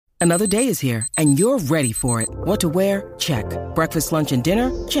Another day is here, and you're ready for it. What to wear? Check. Breakfast, lunch, and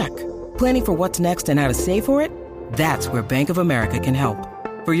dinner? Check. Planning for what's next and how to save for it? That's where Bank of America can help.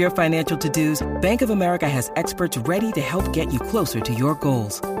 For your financial to-dos, Bank of America has experts ready to help get you closer to your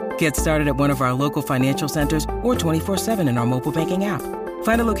goals. Get started at one of our local financial centers or 24/7 in our mobile banking app.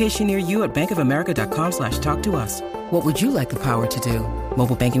 Find a location near you at bankofamerica.com/talktous. What would you like the power to do?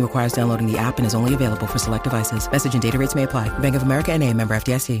 Mobile banking requires downloading the app and is only available for select devices. Message and data rates may apply. Bank of America NA, member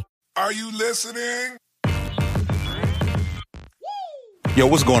FDIC. Are you listening? Yo,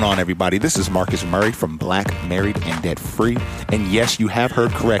 what's going on, everybody? This is Marcus Murray from Black, Married, and Debt Free. And yes, you have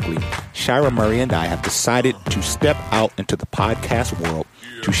heard correctly. Shira Murray and I have decided to step out into the podcast world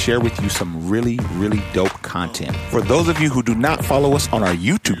to share with you some really, really dope content. For those of you who do not follow us on our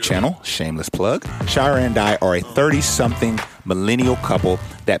YouTube channel, shameless plug, Shira and I are a 30-something millennial couple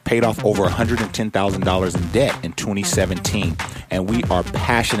that paid off over $110,000 in debt in 2017. And we are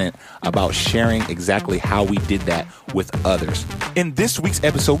passionate about sharing exactly how we did that with others. In this week's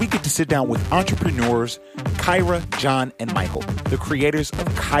episode, we get to sit down with entrepreneurs Kyra, John, and Michael, the creators of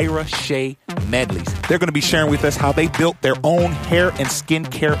Kyra Shea Medleys. They're going to be sharing with us how they built their own hair and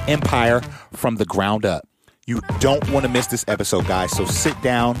skincare empire from the ground up. You don't want to miss this episode, guys. So sit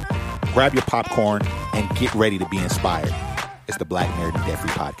down, grab your popcorn, and get ready to be inspired. It's the Black, Married, and Debt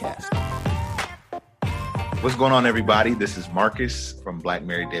Free podcast. What's going on, everybody? This is Marcus from Black,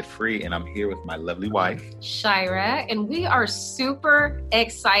 Married, Debt Free, and I'm here with my lovely wife, Shira, and we are super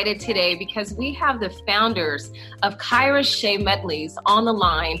excited today because we have the founders of Kyra Shea Medleys on the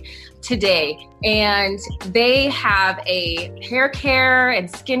line today, and they have a hair care and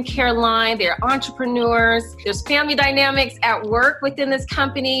skincare line. They're entrepreneurs. There's family dynamics at work within this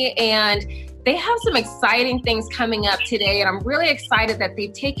company, and they have some exciting things coming up today, and I'm really excited that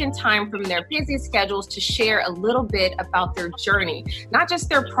they've taken time from their busy schedules to share a little bit about their journey, not just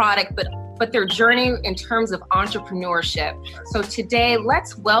their product, but their journey in terms of entrepreneurship. So today,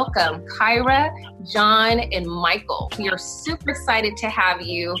 let's welcome Kyra, John, and Michael. We are super excited to have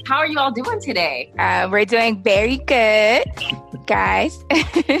you. How are you all doing today? We're doing very good, guys.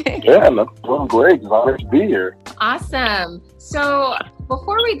 Yeah, I'm doing great. It's honored to be here. Awesome. So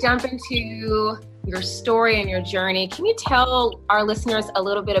before we jump into your story and your journey, can you tell our listeners a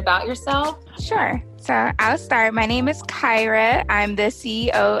little bit about yourself? Sure. So I'll start. My name is Kyra. I'm the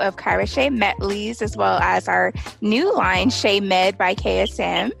CEO of Kyra Shea Medleys, as well as our new line, Shea Med by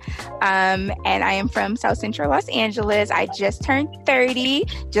KSM. And I am from South Central Los Angeles. I just turned 30,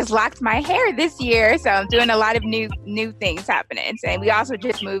 just locked my hair this year. So I'm doing a lot of new things happening. And we also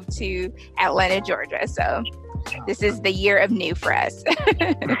just moved to Atlanta, Georgia. So this is the year of new for us.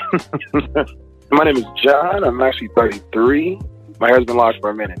 My name is John. I'm actually 33. My hair's been locked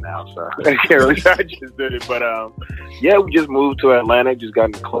for a minute now, so I can't really say I just did it. But yeah, we just moved to Atlanta, just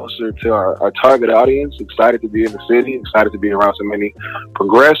gotten closer to our target audience. Excited to be in the city, excited to be around so many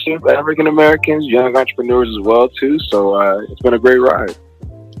progressive African Americans, young entrepreneurs as well, too. So it's been a great ride.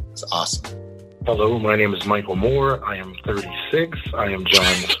 It's awesome. Hello, my name is Michael Moore. I am 36. I am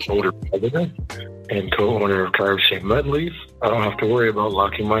John's older brother and co-owner of Kyra Shea Medleys. I don't have to worry about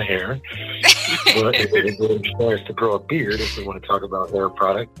locking my hair, but it really starts to grow a beard if we want to talk about hair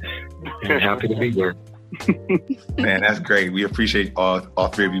product. And happy to be here. Man, that's great. We appreciate all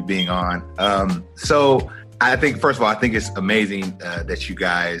three of you being on. So I think, first of all, I think it's amazing that you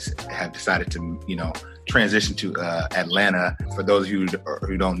guys have decided to, transition to Atlanta. For those of you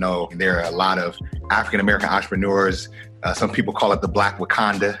who don't know, there are a lot of African-American entrepreneurs. Some people call it the Black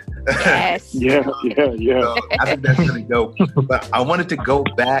Wakanda. Yes. Yeah. So I think that's really dope. But I wanted to go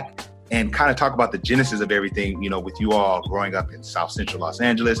back and kind of talk about the genesis of everything, with you all growing up in South Central Los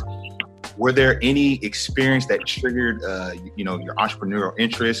Angeles. Were there any experience that triggered, your entrepreneurial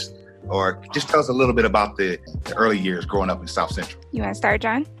interest? Or just tell us a little bit about the early years growing up in South Central. You want to start,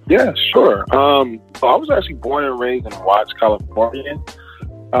 John? Yeah, sure. So I was actually born and raised in Watts, California.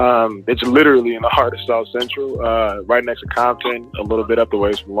 It's literally in the heart of South Central, right next to Compton, a little bit up the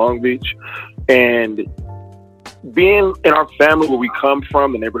ways from Long Beach. And being in our family where we come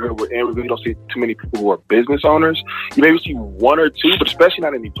from, the neighborhood we're in, we really don't see too many people who are business owners. You maybe see one or two, but especially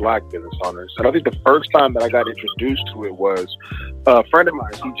not any Black business owners. And I think the first time that I got introduced to it was a friend of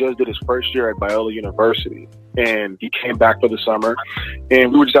mine. He just did his first year at Biola University, and he came back for the summer,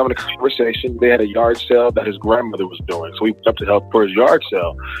 and we were just having a conversation. They had a yard sale that his grandmother was doing, so we went up to help for his yard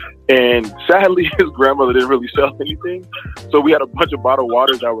sale. And sadly, his grandmother didn't really sell anything, so we had a bunch of bottled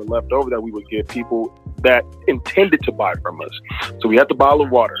waters that were left over that we would give people that intended to buy from us. So we had the bottle of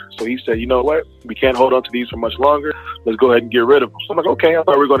water. So he said, you know what? We can't hold on to these for much longer. Let's go ahead and get rid of them. So I'm like, okay, I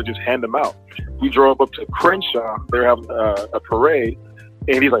thought we were going to just hand them out. We drove up to Crenshaw. They were having a parade.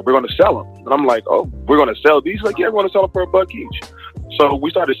 And he's like, we're going to sell them. And I'm like, oh, we're going to sell these? He's like, yeah, we're going to sell them for $1 each. So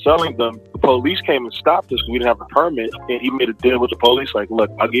we started selling them. The police came and stopped us because we didn't have a permit. And he made a deal with the police, like, look,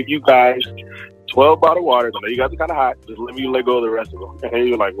 I'll give you guys 12 bottled waters. I know you guys are kind of hot. Just let me let go of the rest of them. And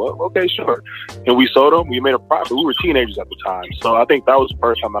he was like, well, okay, sure. And we sold them. We made a profit. We were teenagers at the time. So I think that was the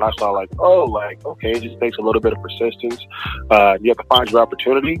first time that I saw, like, oh, like, okay, it just takes a little bit of persistence. You have to find your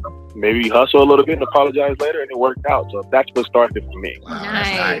opportunity. Maybe hustle a little bit and apologize later, and it worked out. So that's what started it for me. Wow,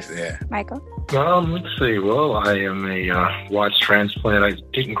 Nice. that's nice. Yeah. Michael? Let's see. Well, I am a watch transplant. I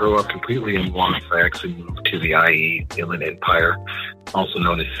didn't grow up completely in watch. I actually moved to the IE Inland Empire, also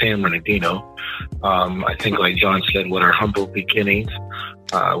known as San Bernardino. I think, like John said, with our humble beginnings,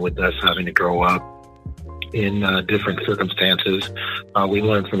 with us having to grow up in different circumstances, we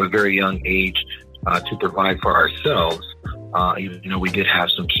learned from a very young age to provide for ourselves. Even though we did have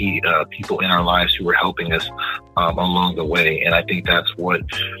some key people in our lives who were helping us along the way. And I think that's what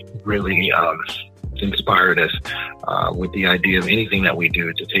really inspired us with the idea of anything that we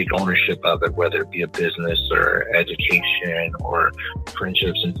do to take ownership of it, whether it be a business or education or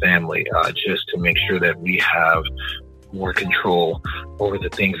friendships and family, just to make sure that we have more control over the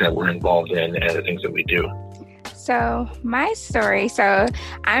things that we're involved in and the things that we do. So my story,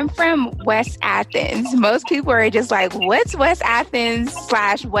 I'm from West Athens. Most people are just like, what's West Athens /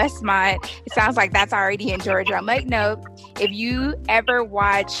 Westmont? It sounds like that's already in Georgia. I'm like, no. If you ever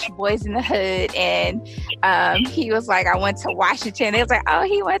watch Boys in the Hood and he was like, I went to Washington. It was like, oh,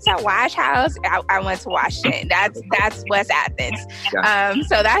 he went to Wash House. I went to Washington. That's West Athens. Yeah.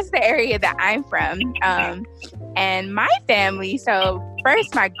 So that's the area that I'm from. And my family, so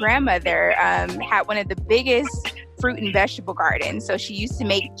first my grandmother had one of the biggest fruit and vegetable gardens. So she used to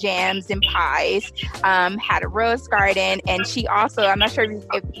make jams and pies, had a rose garden. And she also, I'm not sure if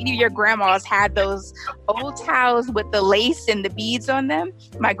any of your grandmas had those old towels with the lace and the beads on them.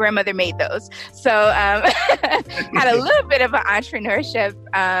 My grandmother made those. So had a little bit of an entrepreneurship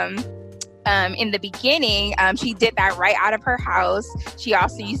in the beginning. She did that right out of her house. She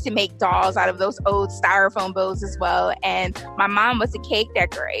also used to make dolls out of those old styrofoam bowls as well. And my mom was a cake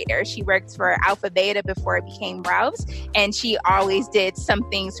decorator. She worked for Alpha Beta before it became Ralph's, and she always did some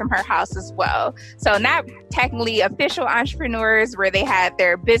things from her house as well. So not technically official entrepreneurs where they had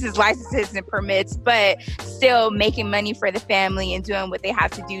their business licenses and permits, but still making money for the family and doing what they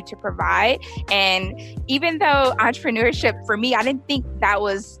have to do to provide. And even though entrepreneurship for me, I didn't think that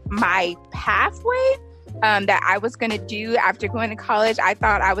was my pathway that I was going to do after going to college. I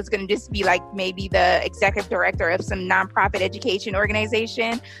thought I was going to just be like maybe the executive director of some nonprofit education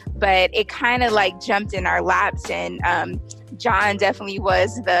organization, but it kind of like jumped in our laps. And John definitely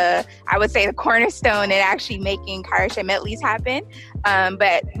was the cornerstone in actually making Kyra Shea Medleys happen.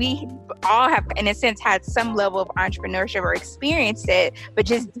 But we all have, in a sense, had some level of entrepreneurship or experienced it, but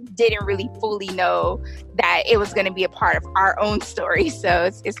just didn't really fully know that it was going to be a part of our own story. So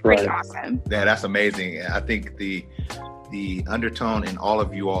it's pretty awesome. Yeah, that's amazing. I think the undertone in all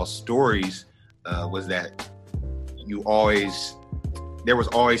of you all's stories was that there was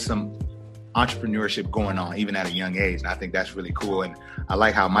always some entrepreneurship going on, even at a young age. And I think that's really cool. And I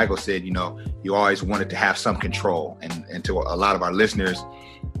like how Michael said, you always wanted to have some control. And to a lot of our listeners,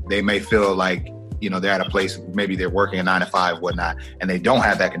 they may feel like, they're at a place, maybe they're working a 9-to-5, whatnot, and they don't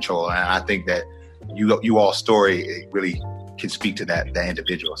have that control. And I think that you all's story really can speak to that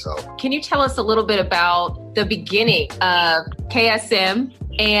individual. So can you tell us a little bit about the beginning of KSM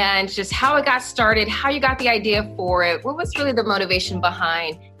and just how it got started, how you got the idea for it? What was really the motivation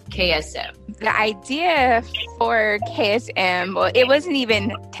behind KSM? The idea for KSM, well, it wasn't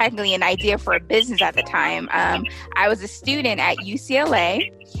even technically an idea for a business at the time. I was a student at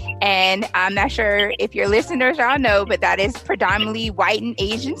UCLA, and I'm not sure if your listeners all know, but that is predominantly white and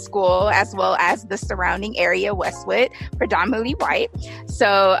Asian school, as well as the surrounding area, Westwood, predominantly white.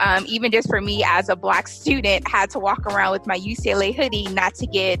 So even just for me as a Black student, had to walk around with my UCLA hoodie not to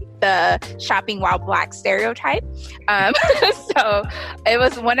get the shopping while Black stereotype. So it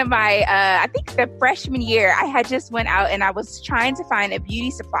was one of my, I think the freshman year, I had just went out and I was trying to find a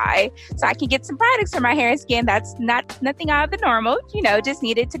beauty supply so I could get some products for my hair and skin. That's nothing out of the normal, just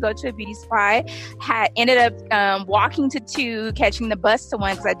needed to go to a beauty supply. Had ended up walking to 2, catching the bus to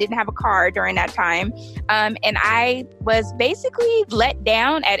 1 because I didn't have a car during that time. And I was basically let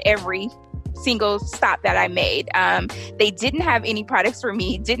down at every single stop that I made. They didn't have any products for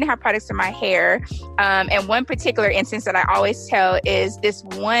me, didn't have products for my hair. And one particular instance that I always tell is this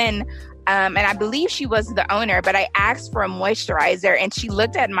one And I believe she was the owner, but I asked for a moisturizer and she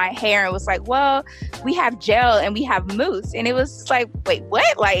looked at my hair and was like, well, we have gel and we have mousse. And it was like, wait,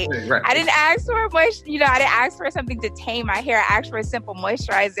 what? Like, right. I didn't ask for I didn't ask for something to tame my hair. I asked for a simple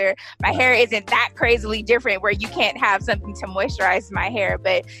moisturizer. My hair isn't that crazily different where you can't have something to moisturize my hair,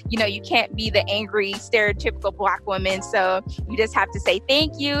 but you can't be the angry, stereotypical Black woman. So you just have to say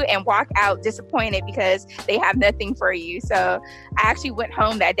thank you and walk out disappointed because they have nothing for you. So I actually went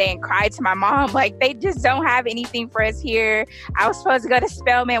home that day and cried to my mom, like, they just don't have anything for us here. I was supposed to go to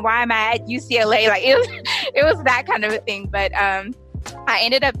Spelman. Why am I at UCLA? Like, it was that kind of a thing. But I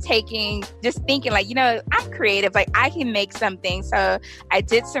ended up thinking, like, I'm creative, like I can make something. So I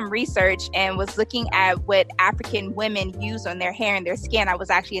did some research and was looking at what African women use on their hair and their skin. I was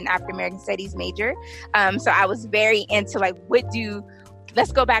actually an African American Studies major. So I was very into like,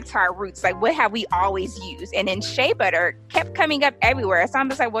 let's go back to our roots. Like, what have we always used? And then shea butter kept coming up everywhere. So I'm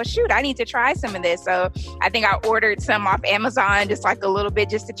just like, well, shoot, I need to try some of this. So I think I ordered some off Amazon, just like a little bit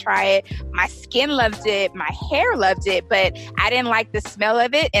just to try it. My skin loved it. My hair loved it, but I didn't like the smell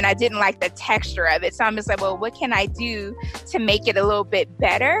of it and I didn't like the texture of it. So I'm just like, well, what can I do to make it a little bit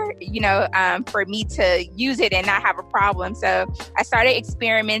better, for me to use it and not have a problem? So I started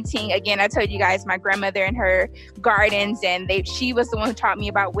experimenting. Again, I told you guys my grandmother in her gardens, and she was the one who taught me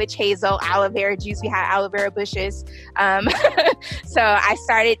about witch hazel, aloe vera juice. We had aloe vera bushes. So I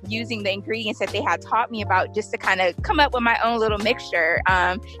started using the ingredients that they had taught me about just to kind of come up with my own little mixture.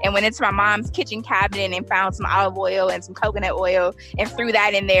 And went into my mom's kitchen cabinet and found some olive oil and some coconut oil and threw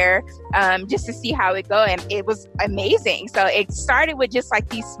that in there just to see how it go. And it was amazing. So it started with just like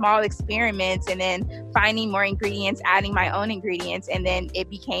these small experiments and then finding more ingredients, adding my own ingredients. And then it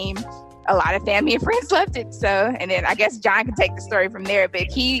became a lot of family and friends loved it. So, and then I guess John can take the story from there, but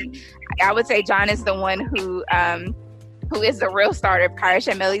I would say John is the one who is the real starter of Kyra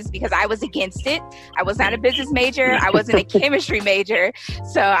Shea Medleys, because I was against it. I was not a business major. I wasn't a chemistry major.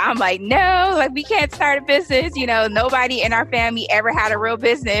 So I'm like, no, like we can't start a business. Nobody in our family ever had a real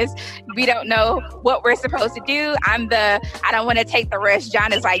business. We don't know what we're supposed to do. I don't want to take the risk.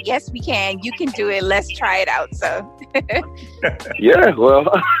 John is like, yes, we can. You can do it. Let's try it out. So. Yeah, well,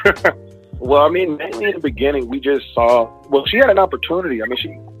 well, I mean, mainly in the beginning, we just saw, she had an opportunity. I mean,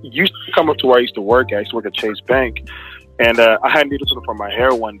 she used to come up to where I used to work. I used to work at Chase Bank. And I had needed something for my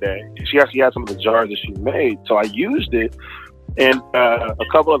hair one day. She actually had some of the jars that she made. So I used it. And a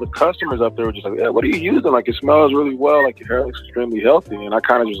couple of the customers up there were just like, yeah, what are you using? Like, it smells really well. Like, your hair looks extremely healthy. And I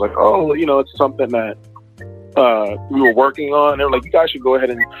kind of just like, oh, it's something that we were working on. They were like, you guys should go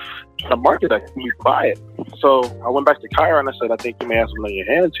ahead and try to market that. Can we buy it? So I went back to Kyra and I said, I think you may have something on your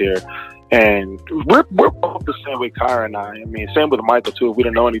hands here. And we're both the same way, Kyra and I. I mean, same with Michael, too. If we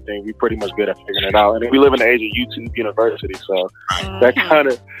didn't know anything, we're pretty much good at figuring it out. And we live in the age of YouTube University, so that kind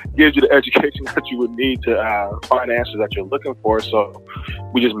of gives you the education that you would need to find answers that you're looking for. So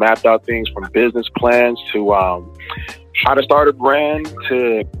we just mapped out things from business plans to how to start a brand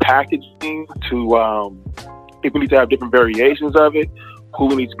to packaging to if we need to have different variations of it, who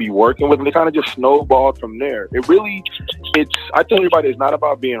we need to be working with, and it kind of just snowballed from there. I tell everybody, it's not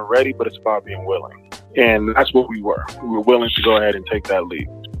about being ready, but it's about being willing. And that's what we were. We were willing to go ahead and take that leap.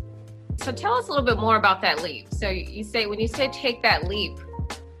 So tell us a little bit more about that leap. So when you say take that leap,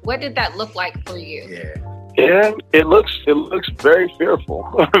 what did that look like for you? Yeah, it looks very fearful.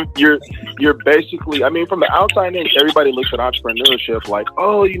 You're basically, I mean, from the outside in, everybody looks at entrepreneurship like,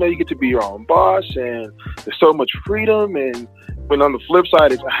 oh, you get to be your own boss and there's so much freedom. And when on the flip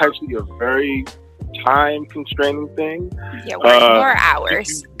side, it's actually a very time constraining thing. Yeah, work more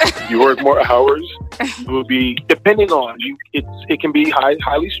hours. You work more hours. It will be, depending on you, it can be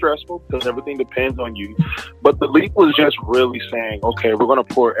highly stressful because everything depends on you. But the leap was just really saying, okay, we're going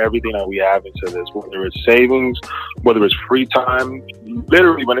to pour everything that we have into this, whether it's savings, whether it's free time.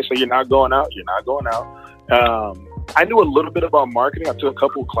 Literally, when they say you're not going out, you're not going out. I knew a little bit about marketing. I took a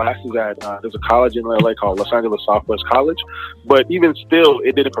couple of classes at there's a college in LA called Los Angeles Southwest College, but even still,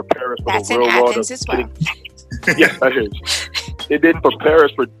 it didn't prepare us for the real world. As well. Yes, that is. It didn't prepare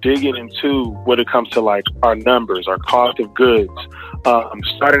us for digging into when it comes to like our numbers, our cost of goods,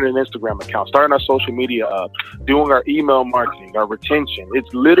 starting an Instagram account, starting our social media up, doing our email marketing, our retention.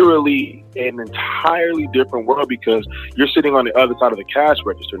 It's literally an entirely different world because you're sitting on the other side of the cash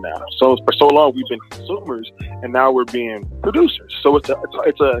register now. So for so long we've been consumers, and now we're being producers. So it's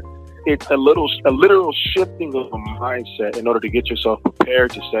a literal shifting of a mindset in order to get yourself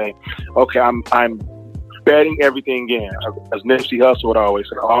prepared to say, okay, I'm betting everything in, as Nipsey Hussle would always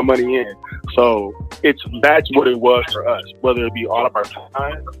say, all money in. So that's what it was for us, whether it be all of our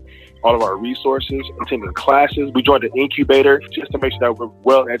time, all of our resources, attending classes. We joined an incubator just to make sure that we're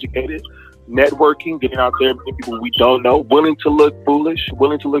well educated. Networking, getting out there, meeting people we don't know, willing to look foolish,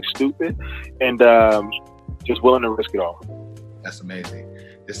 willing to look stupid, and just willing to risk it all. That's amazing.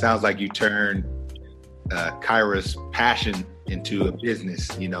 It sounds like you turned Kyra's passion into a business.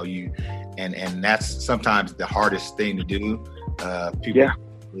 And that's sometimes the hardest thing to do. People,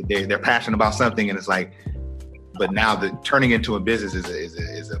 they're passionate about something, and it's like, but now the turning into a business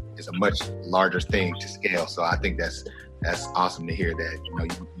is a much larger thing to scale. So I think that's awesome to hear that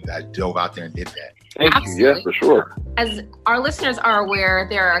you guys dove out there and did that. Thank you. Yeah, for sure. As our listeners are aware,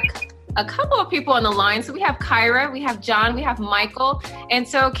 there are a couple of people on the line. So we have Kyra, we have John, we have Michael. And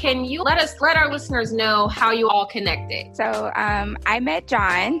so can you let our listeners know how you all connected? So I met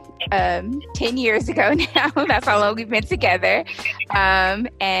John 10 years ago now. That's how long we've been together.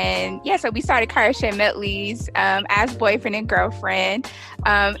 So we started Kyra Shea Medleys as boyfriend and girlfriend.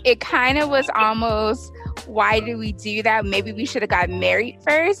 It kind of was almost, why do we do that? Maybe we should have got married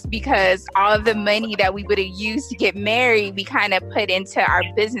first, because all of the money that we would have used to get married, we kind of put into our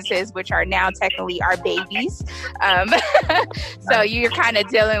businesses, which are now technically our babies. So you're kind of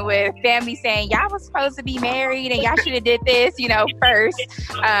dealing with family saying, y'all was supposed to be married and y'all should have did this, first.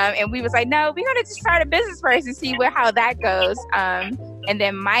 And we was like, no, we're going to just start a business first and see how that goes. And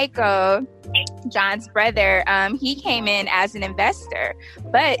then Michael, John's brother, he came in as an investor,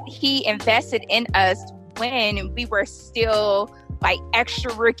 but he invested in us when we were still like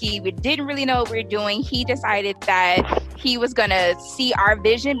extra rookie. We didn't really know what we were doing. He decided that he was going to see our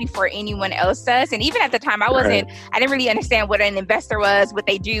vision before anyone else does. And even at the time, I didn't really understand what an investor was, what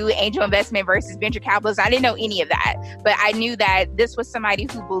they do, angel investment versus venture capitalists. I didn't know any of that, but I knew that this was somebody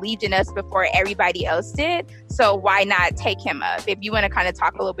who believed in us before everybody else did. So why not take him up? If you want to kind of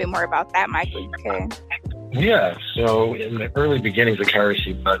talk a little bit more about that, Michael, you can. Yeah. So in the early beginnings of Kyra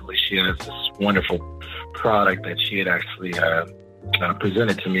Shea Medleys, she has this wonderful product that she had actually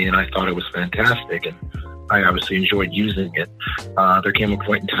presented to me, and I thought it was fantastic, and I obviously enjoyed using it. There came a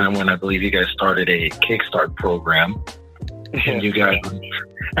point in time when I believe you guys started a Kickstart program, and you guys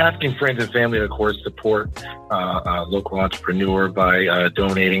asking friends and family to, of course, support a local entrepreneur by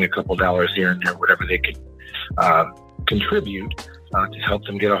donating a couple dollars here and there, whatever they could contribute to help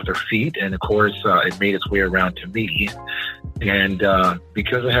them get off their feet. And of course, it made its way around to me. And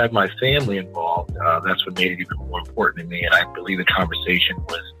because I had my family involved, that's what made it even more important to me. And I believe the conversation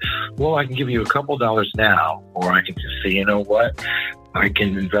was, well, I can give you a couple dollars now, or I can just say, you know what, I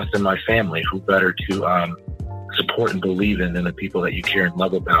can invest in my family. Who better to support and believe in than the people that you care and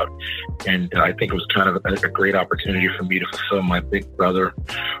love about? And I think it was kind of a great opportunity for me to fulfill my big brother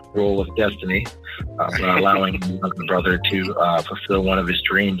role of destiny, allowing my younger brother to fulfill one of his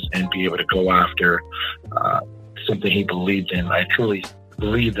dreams and be able to go after something he believed in. I truly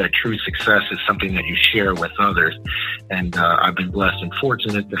believe that true success is something that you share with others. And I've been blessed and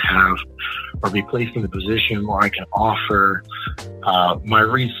fortunate to have or be placed in the position where I can offer my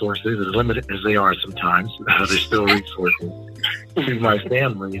resources, as limited as they are sometimes, they're still resources, to my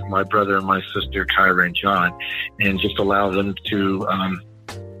family, my brother and my sister, Kyra and John, and just allow them to,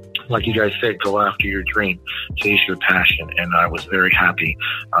 like you guys said, go after your dream, chase your passion. And I was very happy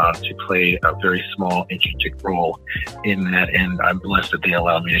to play a very small, intrinsic role in that. And I'm blessed that they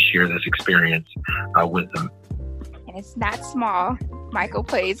allowed me to share this experience with them. And it's not small. Michael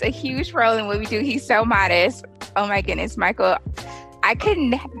plays a huge role in what we do. He's so modest. Oh my goodness, Michael. I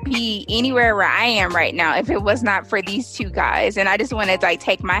couldn't be anywhere where I am right now if it was not for these two guys. And I just want to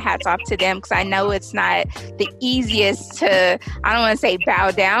take my hats off to them, because I know it's not the easiest to, I don't want to say bow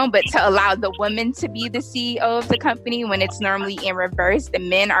down, but to allow the woman to be the CEO of the company when it's normally in reverse. The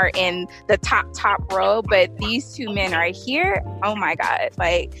men are in the top row, but these two men are here. Oh my God.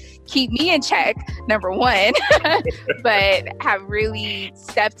 Keep me in check, number one, but have really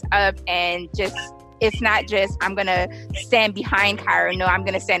stepped up and just, it's not just, I'm going to stand behind Kyra. No, I'm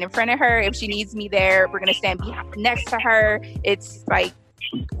going to stand in front of her. If she needs me there, we're going to stand next to her. It's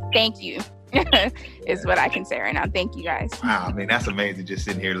thank you is what I can say right now. Thank you, guys. Wow. I mean, that's amazing. Just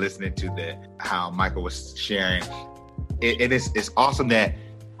sitting here listening to how Michael was sharing. It's awesome that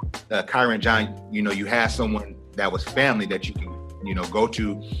Kyra and John, you have someone that was family that you can, go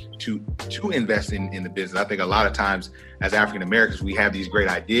to invest in the business. I think a lot of times as African Americans, we have these great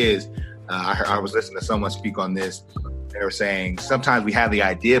ideas. I was listening to someone speak on this. They were saying sometimes we have the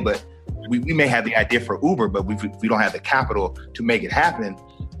idea, but we may have the idea for Uber, but we don't have the capital to make it happen.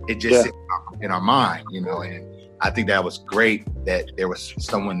 It just sits in our mind, and I think that was great that there was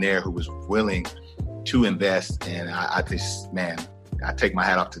someone there who was willing to invest. And I just, man, I take my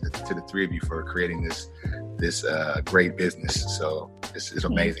hat off to the three of you for creating this this great business. So this is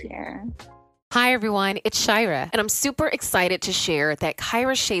amazing. Hi, everyone. It's Shira, and I'm super excited to share that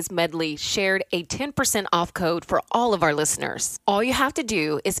Kyra Shea's Medley shared a 10% off code for all of our listeners. All you have to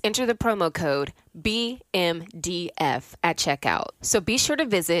do is enter the promo code BMDF at checkout. So be sure to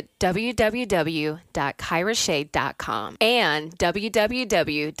visit www.kyrashea.com and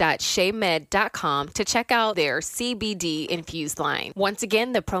www.sheamed.com to check out their CBD infused line. Once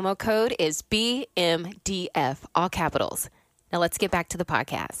again, the promo code is BMDF, all capitals. Now let's get back to the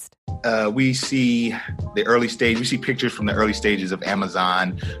podcast. We see the early stage. We see pictures from the early stages of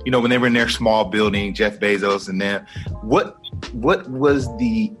Amazon. You know, when they were in their small building, Jeff Bezos and them. What was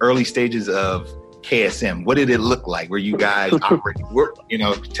the early stages of KSM? What did it look like? Were you guys operating? You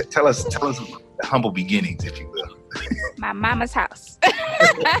know, tell us the humble beginnings, if you will. My mama's house.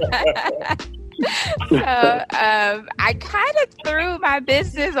 So I kind of threw my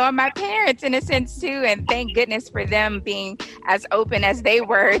business on my parents in a sense too, and thank goodness for them being as open as they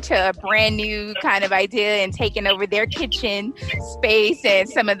were to a brand new kind of idea and taking over their kitchen space and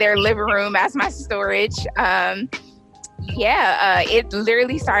some of their living room as my storage. It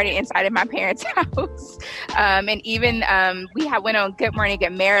literally started inside of my parents' house, and even we went on Good Morning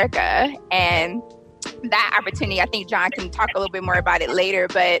America, and that opportunity, I think John can talk a little bit more about it later,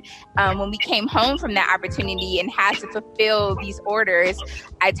 but when we came home from that opportunity and had to fulfill these orders,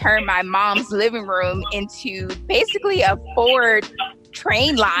 I turned my mom's living room into basically a Ford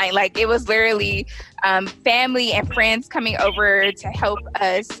train line. Like, it was literally family and friends coming over to help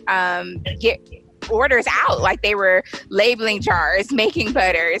us get orders out. Like, they were labeling jars, making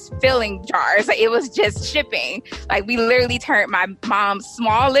butters, filling jars. Like, it was just shipping. Like, we literally turned my mom's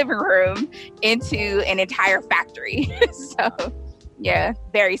small living room into an entire factory. So yeah,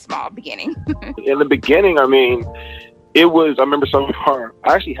 very small beginning. In the beginning, I mean, I remember I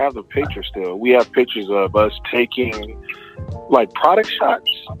actually have the picture still. We have pictures of us taking like product shots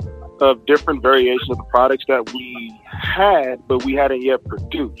of different variations of the products that we had, but we hadn't yet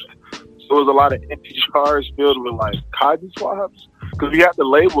produced. There was a lot of empty jars filled with like cotton swabs, because we had the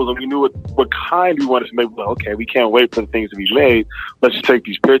labels and we knew what kind we wanted to make. Well, okay, we can't wait for the things to be made. Let's just take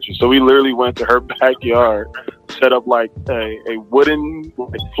these pictures. So we literally went to her backyard, set up like a wooden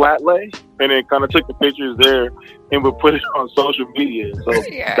flat lay, and then kind of took the pictures there and would put it on social media. So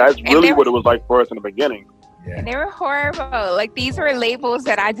that's really what it was like for us in the beginning. Yeah. And they were horrible. Like, these were labels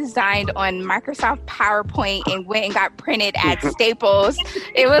that I designed on Microsoft PowerPoint and went and got printed at Staples.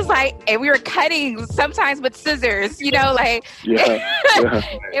 It was like, and we were cutting sometimes with scissors, you know, like,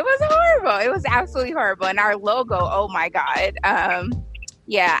 It was horrible. It was absolutely horrible. And our logo, oh my God. I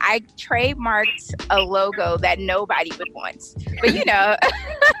trademarked a logo that nobody would want. But, you know,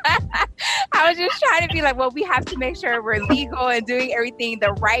 I was just trying to be like, well, we have to make sure we're legal and doing everything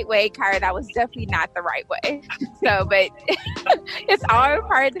the right way. Kyra, that was definitely not the right way. So, but it's all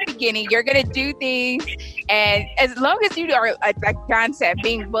part of the beginning. You're going to do things. And as long as you are, like John said,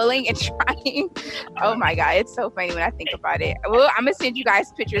 being willing and trying. Oh, my God. It's so funny when I think about it. Well, I'm going to send you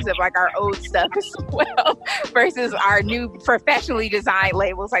guys pictures of like our old stuff as well versus our new professionally designed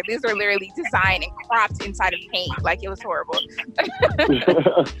labels. Like, these were literally designed and cropped inside of paint. Like, it was horrible.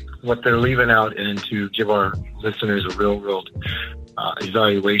 What they're leaving out, and to give our listeners a real world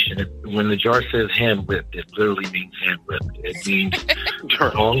evaluation, when the jar says hand whipped, it literally means hand whipped. It means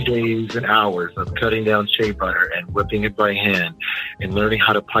long days and hours of cutting down shea butter and whipping it by hand and learning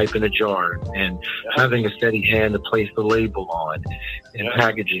how to pipe in a jar and having a steady hand to place the label on and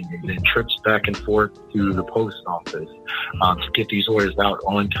packaging, and then trips back and forth to the post office to get these orders out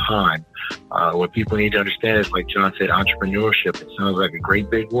on time. What people need to understand is, like John said, entrepreneurship. It sounds like a great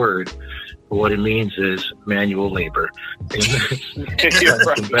big word, but what it means is manual labor.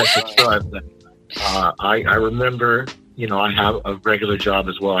 I remember, you know, I have a regular job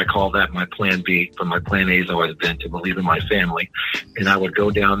as well. I call that my plan B, but my plan A has always been to believe in my family. And I would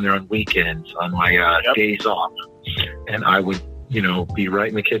go down there on weekends, on my days off, and I would, you know, be right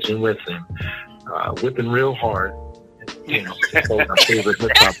in the kitchen with them, whipping real hard, you know, my favorite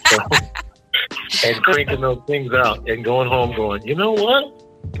hip hop song, and cranking those things out and going home going, you know what?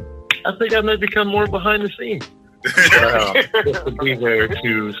 I think I might become more behind the scenes. Just to be there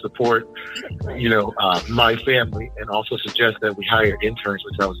to support, you know, my family, and also suggest that we hire interns,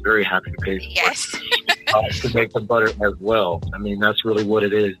 which I was very happy to pay for, to make the butter as well. I mean, that's really what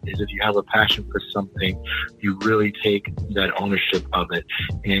it is if you have a passion for something, you really take that ownership of it,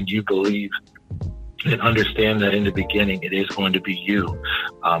 and you believe and understand that in the beginning it is going to be you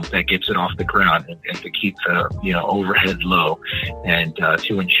that gets it off the ground, and to keep the, you know, overhead low, and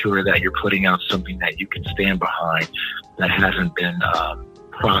to ensure that you're putting out something that you can stand behind, that hasn't been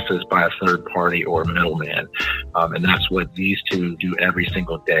processed by a third party or middleman. And that's what these two do every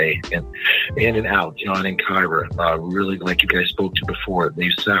single day. And in and out, John and Kyra, really, like you guys spoke to before,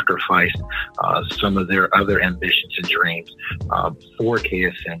 they've sacrificed some of their other ambitions and dreams for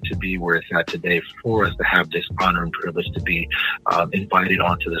KSM to be where it's at today, for us to have this honor and privilege to be invited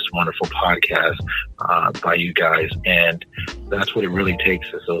onto this wonderful podcast by you guys. And that's what it really takes,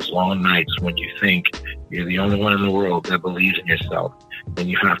 is those long nights when you think you're the only one in the world that believes in yourself, and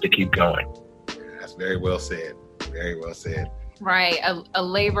you have to keep going. That's very well said. Very well said. Right. A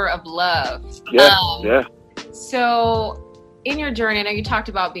labor of love. Yeah. So in your journey, I know you talked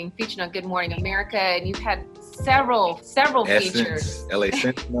about being featured on Good Morning America, and you've had several features. LA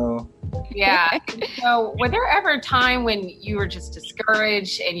Sentinel. Yeah. So were there ever a time when you were just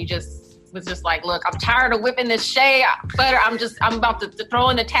discouraged and you was just like, look, I'm tired of whipping this shea butter. I'm about to throw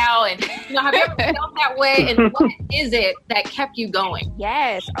in the towel. And have you ever felt that way? And what is it that kept you going?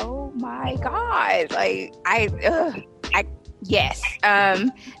 Yes. Oh my God. Like yes.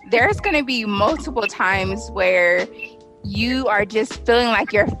 There's going to be multiple times where you are just feeling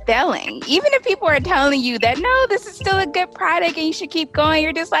like you're failing. Even if people are telling you that, no, this is still a good product and you should keep going,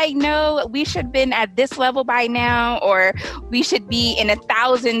 you're just like, no, we should have been at this level by now, or we should be in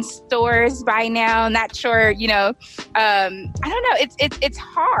 1,000 stores by now. Not sure, I don't know. It's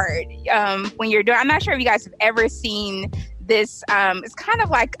hard when you're doing, I'm not sure if you guys have ever seen this, it's kind of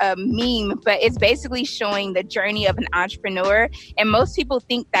like a meme, but it's basically showing the journey of an entrepreneur. And most people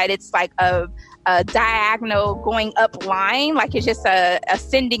think that it's like a diagonal going up line, like it's just a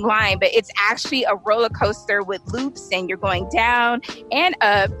ascending line, but it's actually a roller coaster with loops, and you're going down and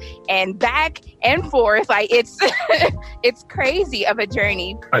up and back and forth. Like it's crazy of a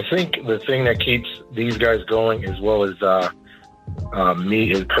journey. I think the thing that keeps these guys going, as well as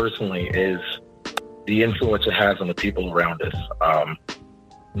me personally, is the influence it has on the people around us.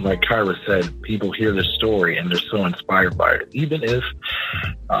 Like Kyra said, people hear the story and they're so inspired by it, even if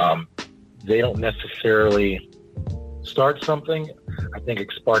they don't necessarily start something. I think it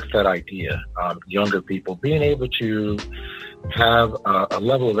sparks that idea. Younger people being able to have a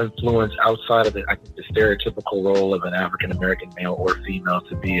level of influence outside of the stereotypical role of an African-American male or female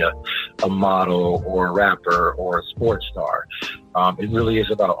to be a model or a rapper or a sports star. It really is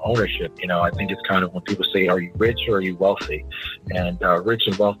about ownership. I think it's kind of when people say, are you rich or are you wealthy? And rich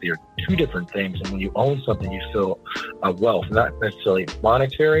and wealthy are two different things. And when you own something, you feel wealth, not necessarily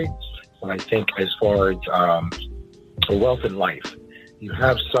monetary, but I think as far as wealth in life, you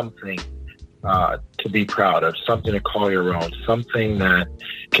have something to be proud of, something to call your own, something that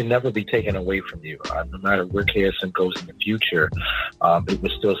can never be taken away from you. No matter where KSM goes in the future, it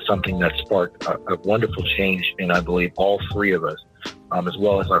was still something that sparked a wonderful change in, I believe, all three of us, as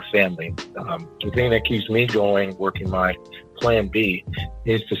well as our family. The thing that keeps me going, working my plan B,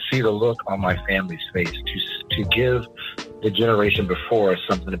 is to see the look on my family's face, to give the generation before us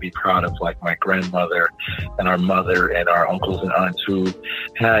something to be proud of, like my grandmother and our mother and our uncles and aunts who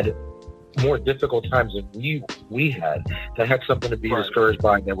had more difficult times than we had, that had something to be discouraged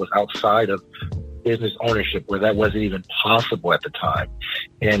by, that was outside of business ownership, where that wasn't even possible at the time.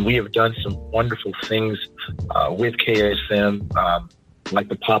 And we have done some wonderful things with KSM, like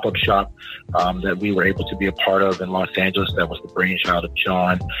the pop-up shop that we were able to be a part of in Los Angeles. That was the brainchild of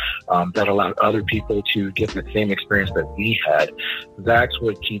John, that allowed other people to get the same experience that we had. That's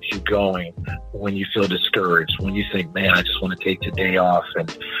what keeps you going when you feel discouraged, when you think, man, I just want to take today off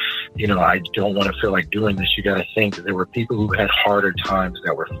and I don't want to feel like doing this. You got to think that there were people who had harder times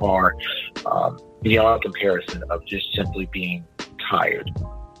that were far beyond comparison of just simply being tired.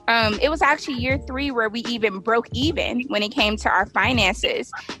 It was actually year 3 where we even broke even when it came to our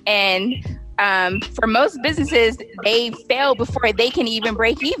finances. And for most businesses, they fail before they can even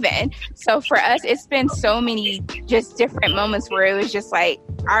break even. So for us, it's been so many just different moments where it was just like,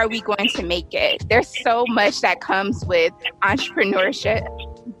 are we going to make it? There's so much that comes with entrepreneurship.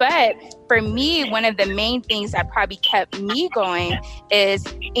 But for me, one of the main things that probably kept me going is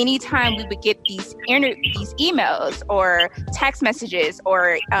anytime we would get these emails or text messages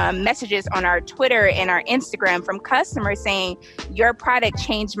or messages on our Twitter and our Instagram from customers saying, your product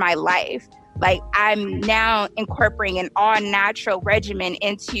changed my life. Like, I'm now incorporating an all-natural regimen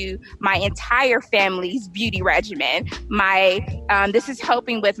into my entire family's beauty regimen. This is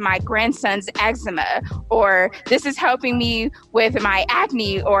helping with my grandson's eczema, or this is helping me with my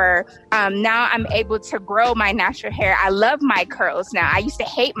acne, or now I'm able to grow my natural hair. I love my curls now. I used to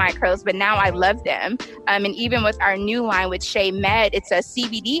hate my curls, but now I love them. And even with our new line with Shea Med, it's a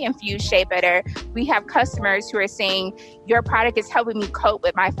CBD-infused shea butter. We have customers who are saying, your product is helping me cope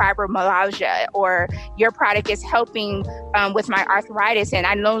with my fibromyalgia, or your product is helping with my arthritis, and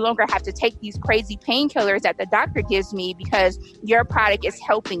I no longer have to take these crazy painkillers that the doctor gives me because your product is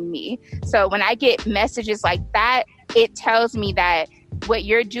helping me. So when I get messages like that, it tells me that what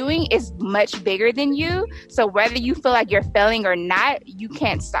you're doing is much bigger than you. So whether you feel like you're failing or not, you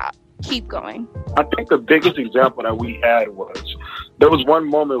can't stop. Keep going. I think the biggest example that we had was, there was one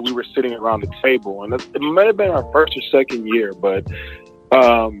moment we were sitting around the table, and it might have been our first or second year, but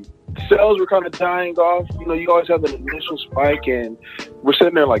sales were kind of dying off. You know, you always have an initial spike, and we're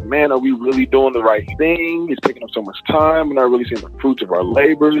sitting there like, man, are we really doing the right thing? It's taking up so much time. We're not really seeing the fruits of our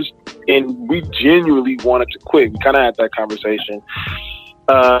labors. And we genuinely wanted to quit. We kind of had that conversation,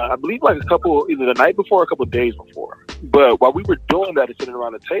 I believe like either the night before or a couple of days before. But while we were doing that and sitting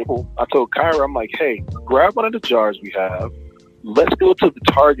around the table, I told Kyra, I'm like, hey, grab one of the jars we have. Let's go to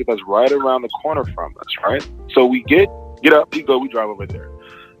the Target that's right around the corner from us, right? So we get up, we go, we drive over there.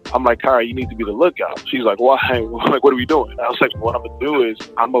 I'm like, Kyra, you need to be the lookout. She's like, why? Like, what are we doing? I was like, what I'm going to do is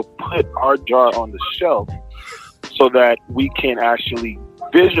I'm going to put our jar on the shelf so that we can actually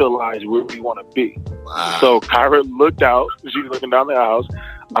visualize where we want to be. Wow. So Kyra looked out. She was looking down the aisles.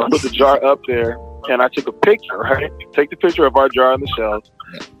 I put the jar up there, and I took a picture, right? Take the picture of our jar on the shelf.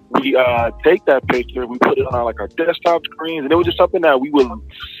 We take that picture, we put it on our desktop screens, and it was just something that we would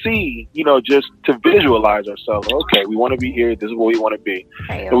see, just to visualize ourselves. Okay, we want to be here. This is where we want to be.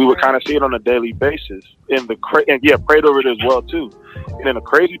 And we would kind of see it on a daily basis. And prayed over it as well too. And then the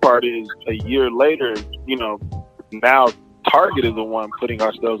crazy part is, a year later, now Target is the one putting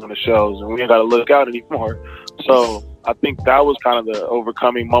ourselves on the shelves, and we ain't got to look out anymore. So I think that was kind of the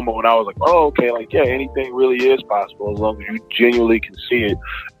overcoming moment when I was like, oh, okay, anything really is possible as long as you genuinely can see it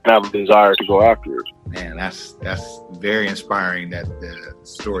and have a desire to go after it. Man, that's very inspiring, that the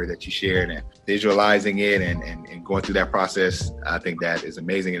story that you shared, and visualizing it and going through that process. I think that is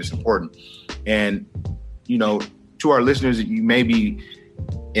amazing and it's important. And, to our listeners, you may be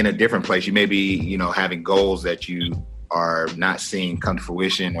in a different place. You may be, having goals that you are not seeing come to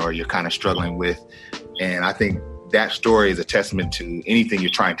fruition, or you're kind of struggling with. And I think that story is a testament to anything you're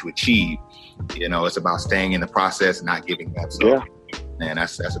trying to achieve. It's about staying in the process, not giving up. So, yeah. Man,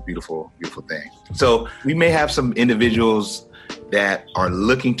 that's a beautiful, beautiful thing. So we may have some individuals that are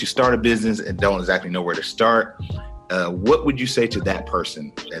looking to start a business and don't exactly know where to start. What would you say to that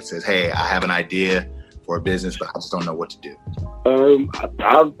person that says, hey, I have an idea for a business, but I just don't know what to do?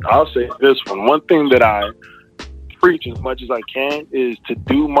 I'll say this one. One thing that I preach as much as I can is to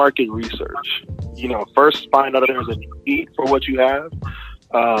do market research. First find out if there's a need for what you have.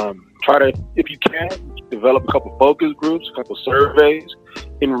 Try to, if you can, develop a couple focus groups, a couple surveys,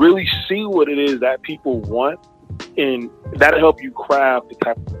 and really see what it is that people want, and that'll help you craft the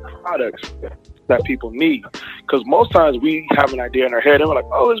type of products that people need. Because most times we have an idea in our head and we're like,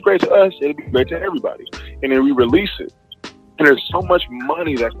 oh, it's great to us, it'll be great to everybody, and then we release it. And there's so much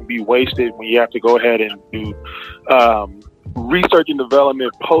money that can be wasted when you have to go ahead and do research and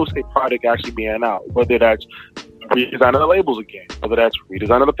development post a product actually being out, whether that's redesigning the labels again, whether that's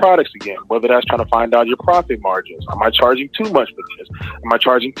redesigning the products again, whether that's trying to find out your profit margins. Am I charging too much for this? Am I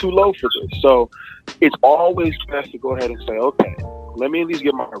charging too low for this? So it's always best to go ahead and say, okay, let me at least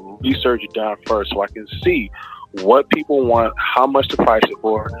get my research done first so I can see what people want, how much to price it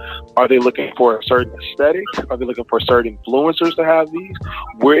for. Are they looking for a certain aesthetic? Are they looking for certain influencers to have these?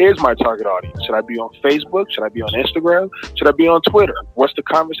 Where is my target audience? Should I be on Facebook? Should I be on Instagram? Should I be on Twitter? What's the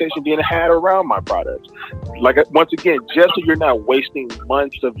conversation being had around my products? Once again, just so you're not wasting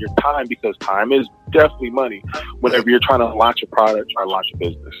months of your time, because time is definitely money whenever you're trying to launch a product or launch a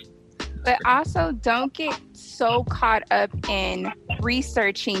business. But also, don't get so caught up in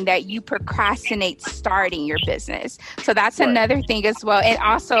researching that you procrastinate starting your business. So that's another thing as well. And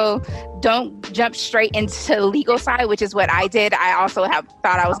also, don't jump straight into the legal side, which is what I did. I also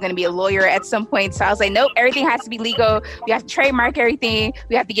thought I was going to be a lawyer at some point. So I was like, nope, everything has to be legal. We have to trademark everything.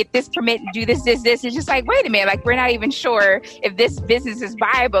 We have to get this permit and do this. It's just like, wait a minute, we're not even sure if this business is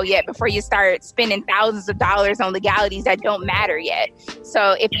viable yet before you start spending thousands of dollars on legalities that don't matter yet.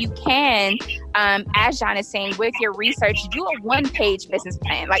 So if you can, as John is saying, with your research, do a one-page business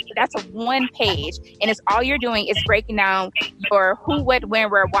plan. That's a one page, and it's all you're doing is breaking down your who, what, when,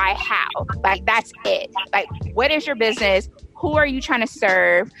 where, why, how. That's it. What is your business? Who are you trying to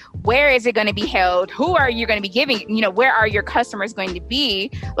serve? Where is it going to be held? Who are you going to be giving? Where are your customers going to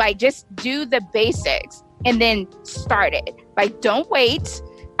be? Just do the basics and then start it. Don't wait.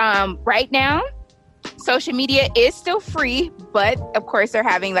 Right now, social media is still free, but of course they're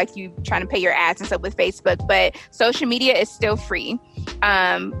having you trying to pay your ads and stuff with Facebook, but social media is still free.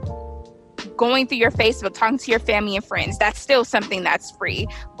 going through your Facebook, talking to your family and friends, that's still something that's free.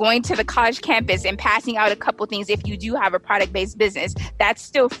 Going to the college campus and passing out a couple things if you do have a product-based business, that's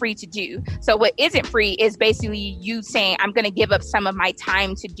still free to do. So what isn't free is basically you saying, I'm going to give up some of my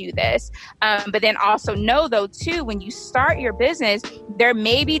time to do this. But then also know, though, too, when you start your business, there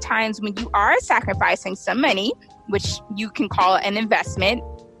may be times when you are sacrificing some money, which you can call an investment.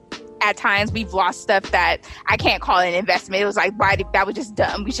 At times we've lost stuff that I can't call an investment. It was like, that was just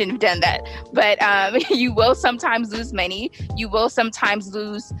dumb. We shouldn't have done that. But you will sometimes lose money. You will sometimes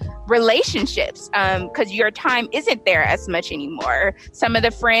lose relationships because your time isn't there as much anymore. Some of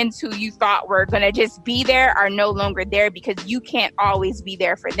the friends who you thought were going to just be there are no longer there because you can't always be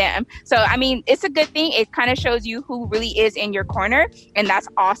there for them. So, I mean, it's a good thing. It kind of shows you who really is in your corner. And that's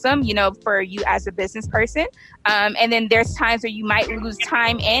awesome, for you as a business person. And then there's times where you might lose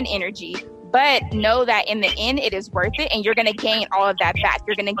time and energy. But know that in the end, it is worth it. And you're going to gain all of that back.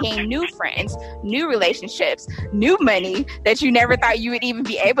 You're going to gain new friends, new relationships, new money that you never thought you would even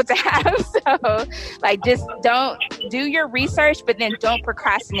be able to have. So just don't do your research, but then don't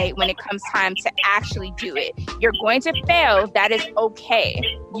procrastinate when it comes time to actually do it. You're going to fail. That is okay.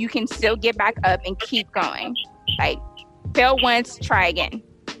 You can still get back up and keep going. Fail once, try again.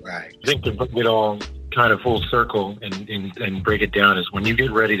 Right. I think to bring it all kind of full circle and break it down is when you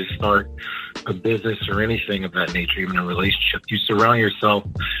get ready to start a business or anything of that nature, even a relationship, you surround yourself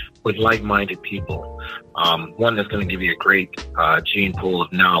with like-minded people. One, that's going to give you a great gene pool of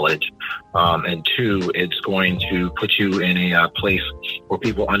knowledge. And two, it's going to put you in a place where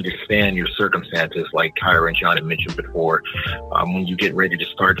people understand your circumstances, like Kyra and John had mentioned before. When you get ready to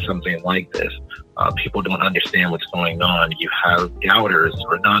start something like this, people don't understand what's going on. You have doubters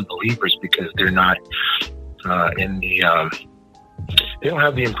or non-believers because they're not they don't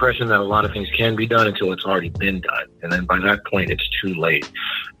have the impression that a lot of things can be done until it's already been done. And then by that point, it's too late.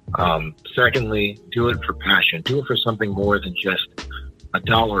 Secondly, do it for passion. Do it for something more than just a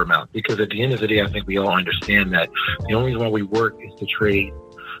dollar amount. Because at the end of the day, I think we all understand that the only reason why we work is to trade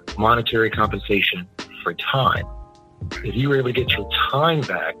monetary compensation for time. If you were able to get your time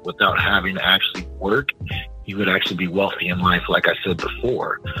back without having to actually work, you would actually be wealthy in life, like I said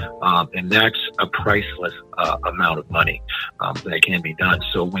before. And that's a priceless amount of money that can be done.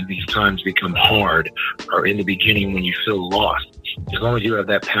 So when these times become hard, or in the beginning when you feel lost, as long as you have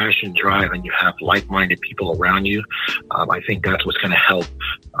that passion, drive, and you have like-minded people around you, I think that's what's going to help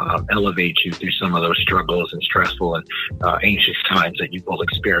elevate you through some of those struggles and stressful and anxious times that you will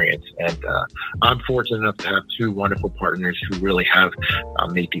experience. And I'm fortunate enough to have two wonderful partners who really have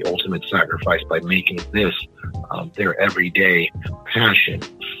made the ultimate sacrifice by making this their everyday passion.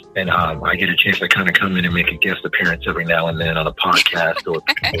 And I get a chance to kind of come in and make a guest appearance every now and then on a podcast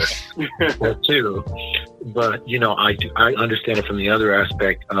or two. But, I understand it from the other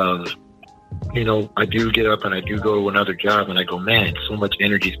aspect of, I do get up and I do go to another job and I go, man, so much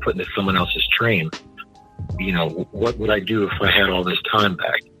energy is put into someone else's train. What would I do if I had all this time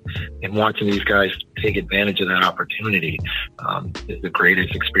back? And watching these guys take advantage of that opportunity is the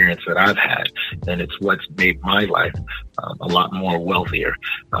greatest experience that I've had. And it's what's made my life a lot more wealthier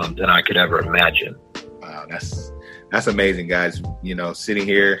than I could ever imagine. Wow, that's amazing, guys. Sitting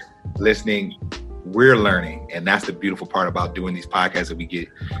here, listening, we're learning. And that's the beautiful part about doing these podcasts, that we get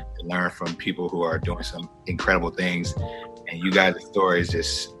to learn from people who are doing some incredible things. And you guys' story is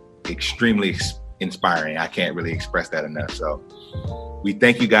just extremely inspiring. I can't really express that enough. So we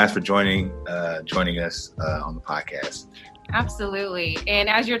thank you guys for joining us on the podcast. Absolutely. And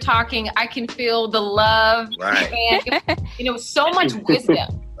as you're talking, I can feel the love and so much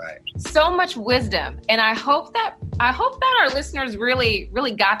wisdom. Right. So much wisdom. And I hope that our listeners really,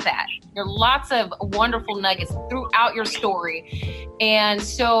 really got that. There are lots of wonderful nuggets throughout your story. And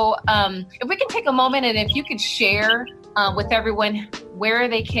so if we can take a moment and if you could share with everyone where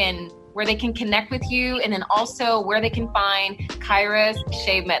they can connect with you, and then also where they can find Kyra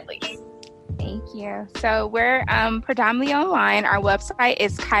Shea Medleys. Thank you. So we're predominantly online. Our website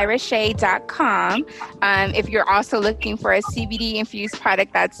is KyraShea.com. If you're also looking for a CBD infused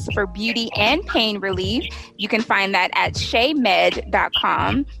product that's for beauty and pain relief, you can find that at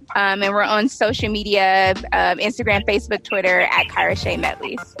SheaMed.com. And we're on social media, Instagram, Facebook, Twitter at Kyra Shea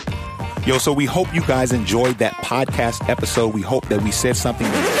Medleys. Yo, so we hope you guys enjoyed that podcast episode. We hope that we said something.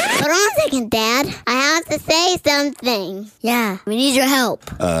 Hold on a second, Dad. I have to say something. Yeah, we need your help.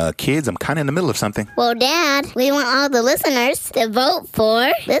 Kids, I'm kind of in the middle of something. Well, Dad, we want all the listeners to vote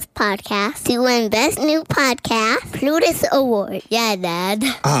for this podcast to win Best New Podcast Plutus Award. Yeah, Dad.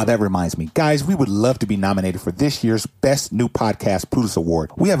 That reminds me. Guys, we would love to be nominated for this year's Best New Podcast Plutus Award.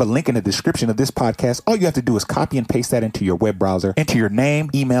 We have a link in the description of this podcast. All you have to do is copy and paste that into your web browser, enter your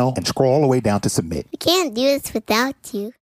name, email, and scroll all the way down to submit. We can't do this without you.